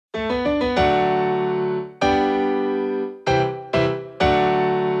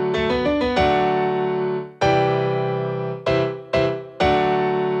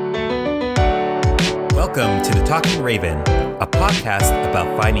Talking Raven, a podcast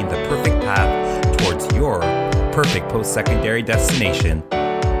about finding the perfect path towards your perfect post-secondary destination.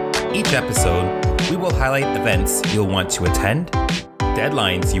 Each episode, we will highlight events you'll want to attend,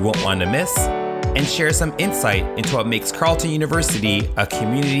 deadlines you won't want to miss, and share some insight into what makes Carleton University a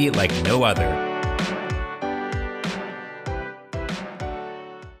community like no other.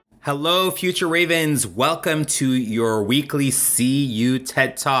 Hello, future Ravens. Welcome to your weekly CU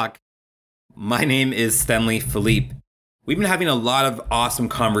TED Talk. My name is Stanley Philippe. We've been having a lot of awesome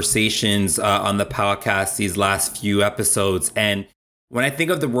conversations on the podcast these last few episodes. And when I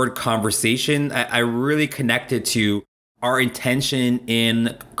think of the word conversation, I really connect it to our intention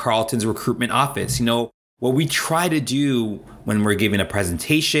in Carleton's recruitment office. You know, what we try to do when we're giving a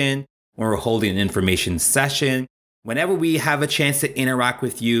presentation, when we're holding an information session, whenever we have a chance to interact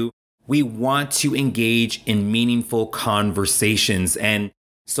with you, we want to engage in meaningful conversations. And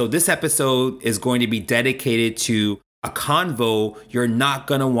so this episode is going to be dedicated to a convo you're not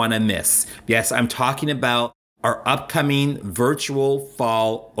going to want to miss. Yes, I'm talking about our upcoming virtual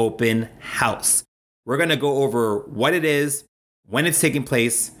fall open house. We're going to go over what it is, when it's taking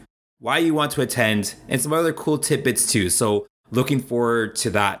place, why you want to attend, and some other cool tidbits too. So looking forward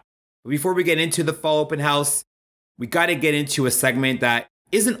to that. But before we get into the fall open house, we got to get into a segment that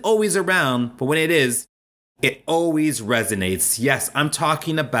isn't always around, but when it is, it always resonates. Yes, I'm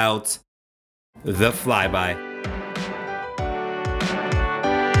talking about the flyby.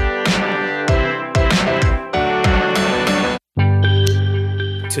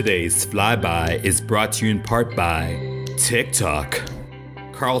 Today's flyby is brought to you in part by TikTok.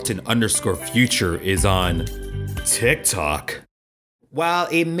 Carleton_future is on TikTok. While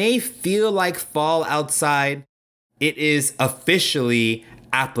it may feel like fall outside, it is officially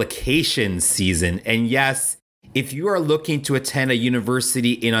application season. And yes, if you are looking to attend a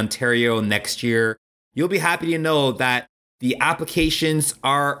university in Ontario next year, you'll be happy to know that the applications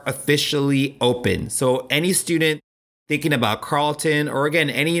are officially open. So any student thinking about Carleton or again,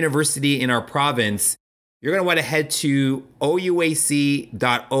 any university in our province, you're going to want to head to ouac.on.ca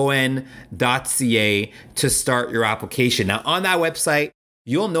to start your application. Now on that website,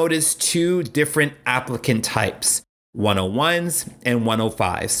 you'll notice two different applicant types. 101s and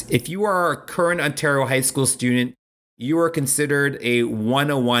 105s. If you are a current Ontario high school student, you are considered a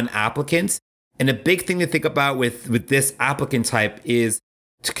 101 applicant. And a big thing to think about with this applicant type is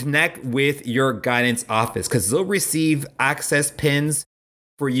to connect with your guidance office because they'll receive access pins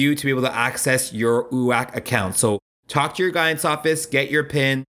for you to be able to access your UAC account. So talk to your guidance office, get your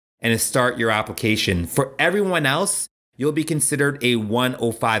pin, and start your application. For everyone else, you'll be considered a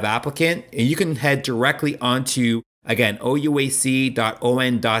 105 applicant, and you can head directly onto again, ouac.on.ca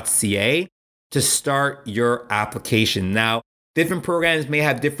to start your application. Now, different programs may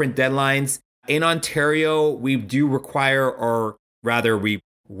have different deadlines. In Ontario, we do require, or rather, we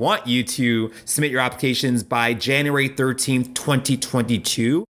want you to submit your applications by January 13th,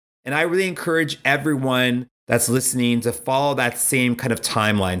 2022. And I really encourage everyone that's listening to follow that same kind of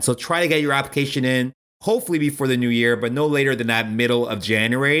timeline. So try to get your application in, hopefully before the new year, but no later than that middle of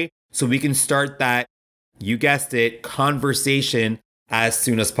January, so we can start that, you guessed it, conversation as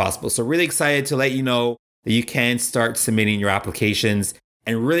soon as possible. So really excited to let you know that you can start submitting your applications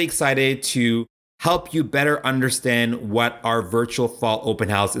and really excited to help you better understand what our virtual fall open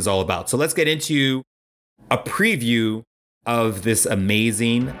house is all about. So let's get into a preview of this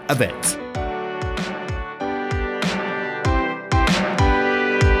amazing event.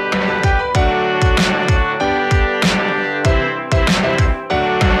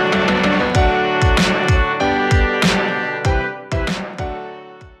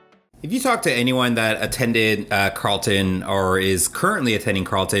 If you talk to anyone that attended Carleton or is currently attending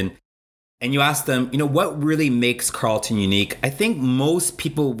Carleton, and you ask them, what really makes Carleton unique? I think most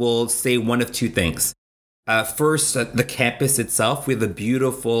people will say one of two things. First, the campus itself. We have a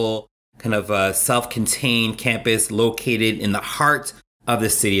beautiful kind of self-contained campus located in the heart of the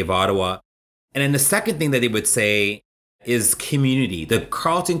city of Ottawa. And then the second thing that they would say is community. The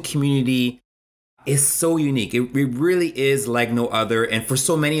Carleton community is so unique. It really is like no other. And for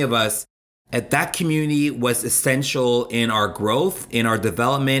so many of us, that community was essential in our growth, in our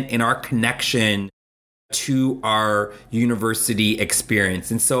development, in our connection to our university experience.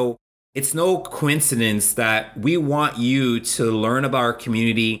 And so it's no coincidence that we want you to learn about our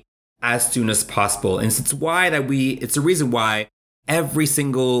community as soon as possible. And it's the reason why every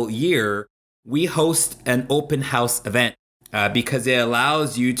single year we host an open house event because it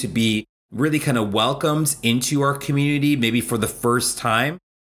allows you to be really kind of welcomed into our community, maybe for the first time,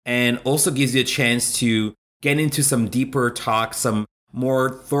 and also gives you a chance to get into some deeper talk, some more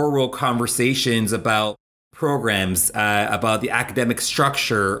thorough conversations about programs, about the academic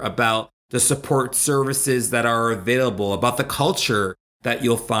structure, about the support services that are available, about the culture that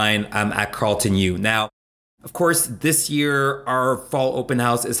you'll find at Carleton U. Now, of course, this year, our fall open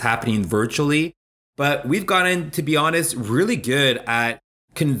house is happening virtually, but we've gotten, to be honest, really good at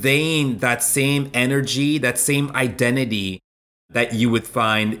conveying that same energy, that same identity that you would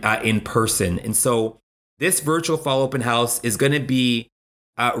find in person. And so this virtual fall open house is going to be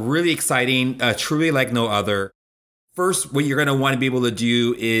really exciting, truly like no other. First, what you're going to want to be able to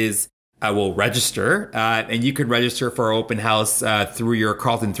do is register, and you can register for our open house through your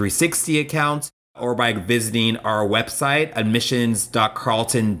Carleton 360 account or by visiting our website,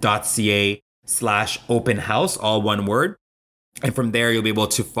 admissions.carleton.ca/open house, all one word. And from there, you'll be able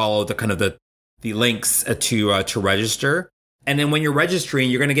to follow the links to register. And then when you're registering,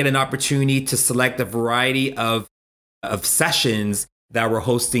 you're going to get an opportunity to select a variety of sessions that we're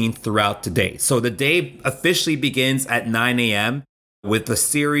hosting throughout the day. So the day officially begins at 9 a.m. with a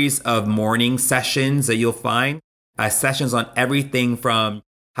series of morning sessions that you'll find, sessions on everything from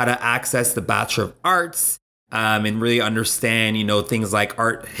how to access the Bachelor of Arts and really understand, things like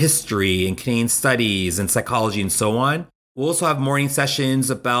art history and Canadian studies and psychology and so on. We'll also have morning sessions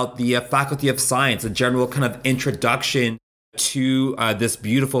about the Faculty of Science, a general kind of introduction to this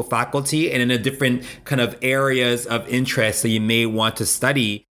beautiful faculty and in a different kind of areas of interest that you may want to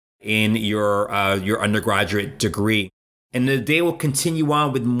study in your undergraduate degree. And the day will continue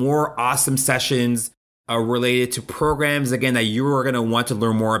on with more awesome sessions related to programs, again, that you are going to want to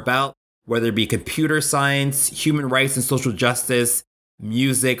learn more about, whether it be computer science, human rights and social justice,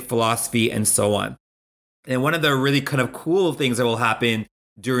 music, philosophy, and so on. And one of the really kind of cool things that will happen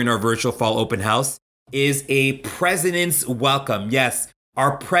during our virtual fall open house is a president's welcome. Yes,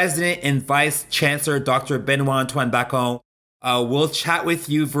 our president and vice chancellor, Dr. Benoit Antoine Bacon, will chat with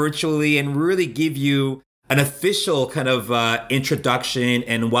you virtually and really give you an official kind of introduction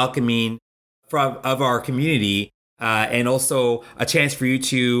and welcoming of our community, and also a chance for you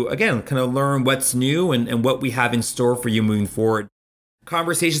to, again, kind of learn what's new and what we have in store for you moving forward.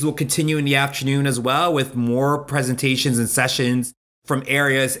 Conversations will continue in the afternoon as well with more presentations and sessions from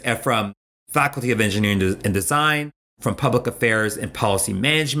areas from Faculty of Engineering and Design, from Public Affairs and Policy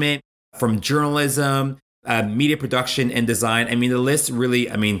Management, from journalism, media production and design. The list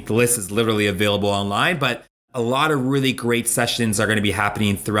is literally available online, but a lot of really great sessions are going to be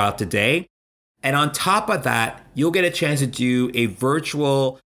happening throughout the day. And on top of that, you'll get a chance to do a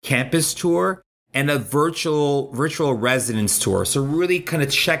virtual campus tour and a virtual residence tour. So really kind of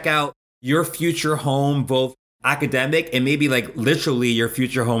check out your future home, both academic and maybe like literally your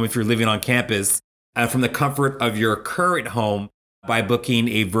future home if you're living on campus, from the comfort of your current home by booking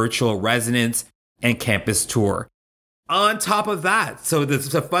a virtual residence and campus tour. On top of that, so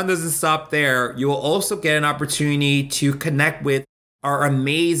the fun doesn't stop there, you will also get an opportunity to connect with our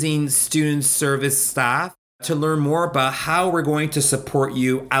amazing student service staff to learn more about how we're going to support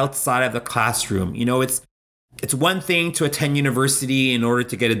you outside of the classroom. It's one thing to attend university in order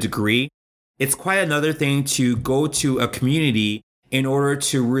to get a degree. It's quite another thing to go to a community in order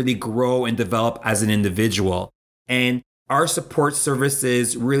to really grow and develop as an individual. And our support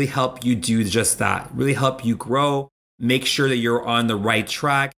services really help you do just that, really help you grow, make sure that you're on the right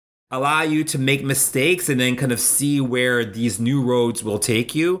track, allow you to make mistakes and then kind of see where these new roads will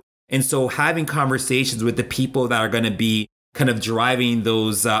take you. And so having conversations with the people that are going to be kind of driving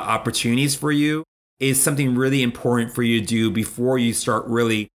those opportunities for you is something really important for you to do before you start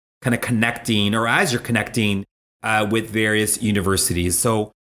really kind of connecting or as you're connecting with various universities.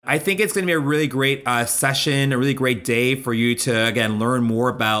 So I think it's going to be a really great session, a really great day for you to, again, learn more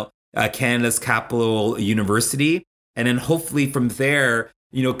about Canada's capital university. And then hopefully from there,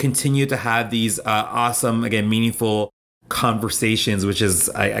 continue to have these awesome, again, meaningful conversations, which is,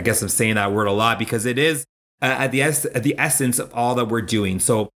 I guess I'm saying that word a lot because it is at the essence of all that we're doing.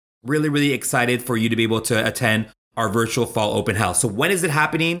 So really, really excited for you to be able to attend our virtual fall open house. So when is it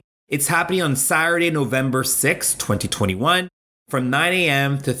happening? It's happening on Saturday, November 6, 2021, from 9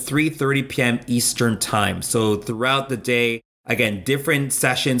 a.m. to 3:30 p.m. Eastern time. So throughout the day, again, different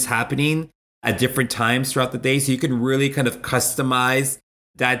sessions happening at different times throughout the day. So you can really kind of customize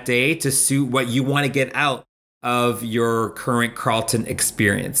that day to suit what you want to get out of your current Carleton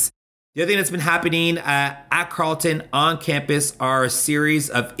experience. The other thing that's been happening at Carleton on campus are a series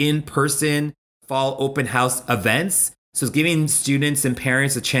of in-person fall open house events. So it's giving students and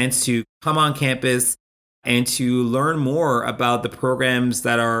parents a chance to come on campus and to learn more about the programs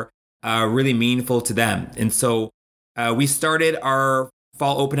that are really meaningful to them. And so we started our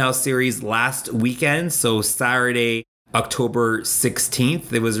fall open house series last weekend. So Saturday, October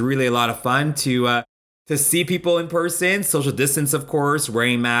 16th. It was really a lot of fun to to see people in person, social distance, of course,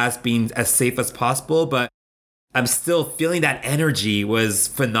 wearing masks, being as safe as possible. But I'm still feeling that energy was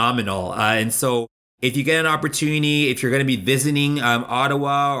phenomenal. And so if you get an opportunity, if you're going to be visiting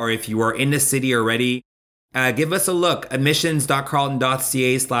Ottawa, or if you are in the city already, give us a look.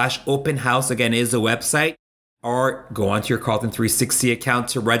 admissions.carleton.ca/open house, again, is the website, or go onto your Carleton 360 account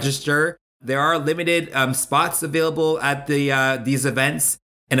to register. There are limited spots available at these events.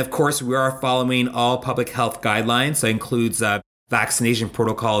 And of course, we are following all public health guidelines. So that includes vaccination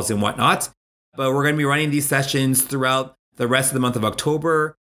protocols and whatnot. But we're going to be running these sessions throughout the rest of the month of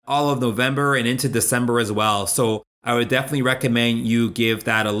October, all of November, and into December as well. So I would definitely recommend you give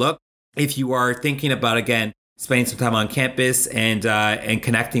that a look if you are thinking about, again, spending some time on campus and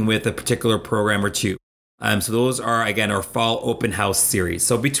connecting with a particular program or two. So those are, again, our fall open house series.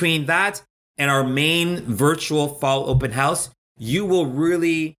 So between that and our main virtual fall open house, you will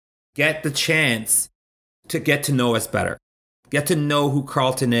really get the chance to get to know us better, get to know who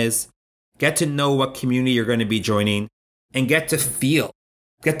Carleton is, get to know what community you're going to be joining, and get to feel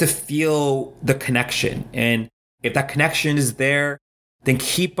the connection. And if that connection is there, then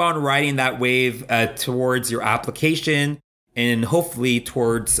keep on riding that wave towards your application and hopefully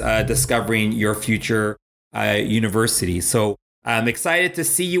towards discovering your future university. So I'm excited to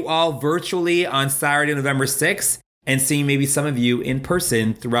see you all virtually on Saturday, November 6th, and seeing maybe some of you in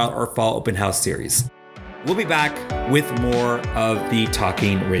person throughout our fall open house series. We'll be back with more of the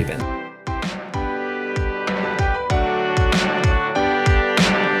Talking Raven.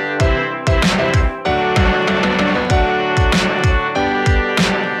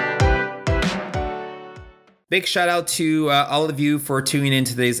 Big shout out to all of you for tuning in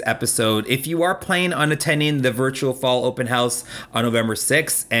to today's episode. If you are planning on attending the virtual fall open house on November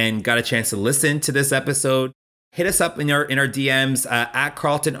 6th and got a chance to listen to this episode, hit us up in our DMs at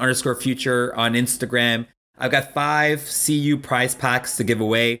Carleton_future on Instagram. I've got 5 CU prize packs to give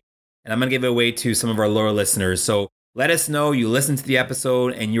away, and I'm going to give it away to some of our loyal listeners. So let us know you listened to the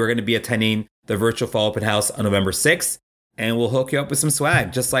episode and you are going to be attending the virtual fall open house on November 6th, and we'll hook you up with some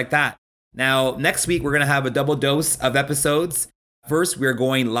swag just like that. Now, next week, we're going to have a double dose of episodes. First, we're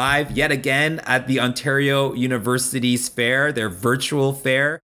going live yet again at the Ontario University's Fair, their virtual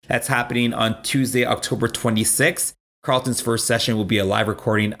fair. That's happening on Tuesday, October 26th. Carleton's first session will be a live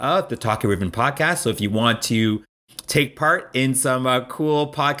recording of the Talking Raven podcast. So if you want to take part in some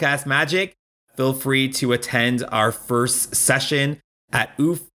cool podcast magic, feel free to attend our first session at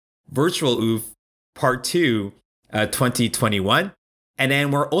OOF, Virtual OOF, Part 2, 2021. And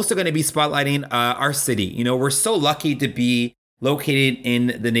then we're also going to be spotlighting our city. You know, we're so lucky to be located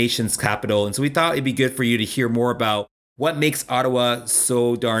in the nation's capital. And so we thought it'd be good for you to hear more about what makes Ottawa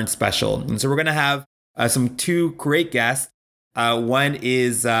so darn special. And so we're going to have some 2 great guests. One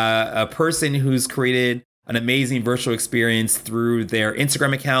is a person who's created an amazing virtual experience through their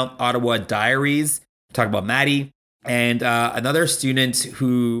Instagram account, Ottawa Diaries. Talk about Maddie. And another student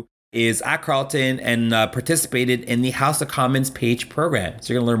who is at Carleton and participated in the House of Commons Page program.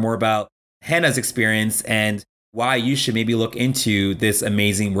 So you're going to learn more about Hannah's experience and why you should maybe look into this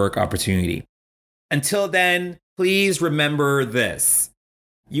amazing work opportunity. Until then, please remember this.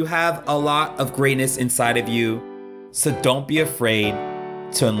 You have a lot of greatness inside of you, so don't be afraid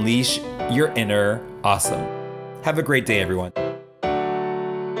to unleash your inner awesome. Have a great day, everyone.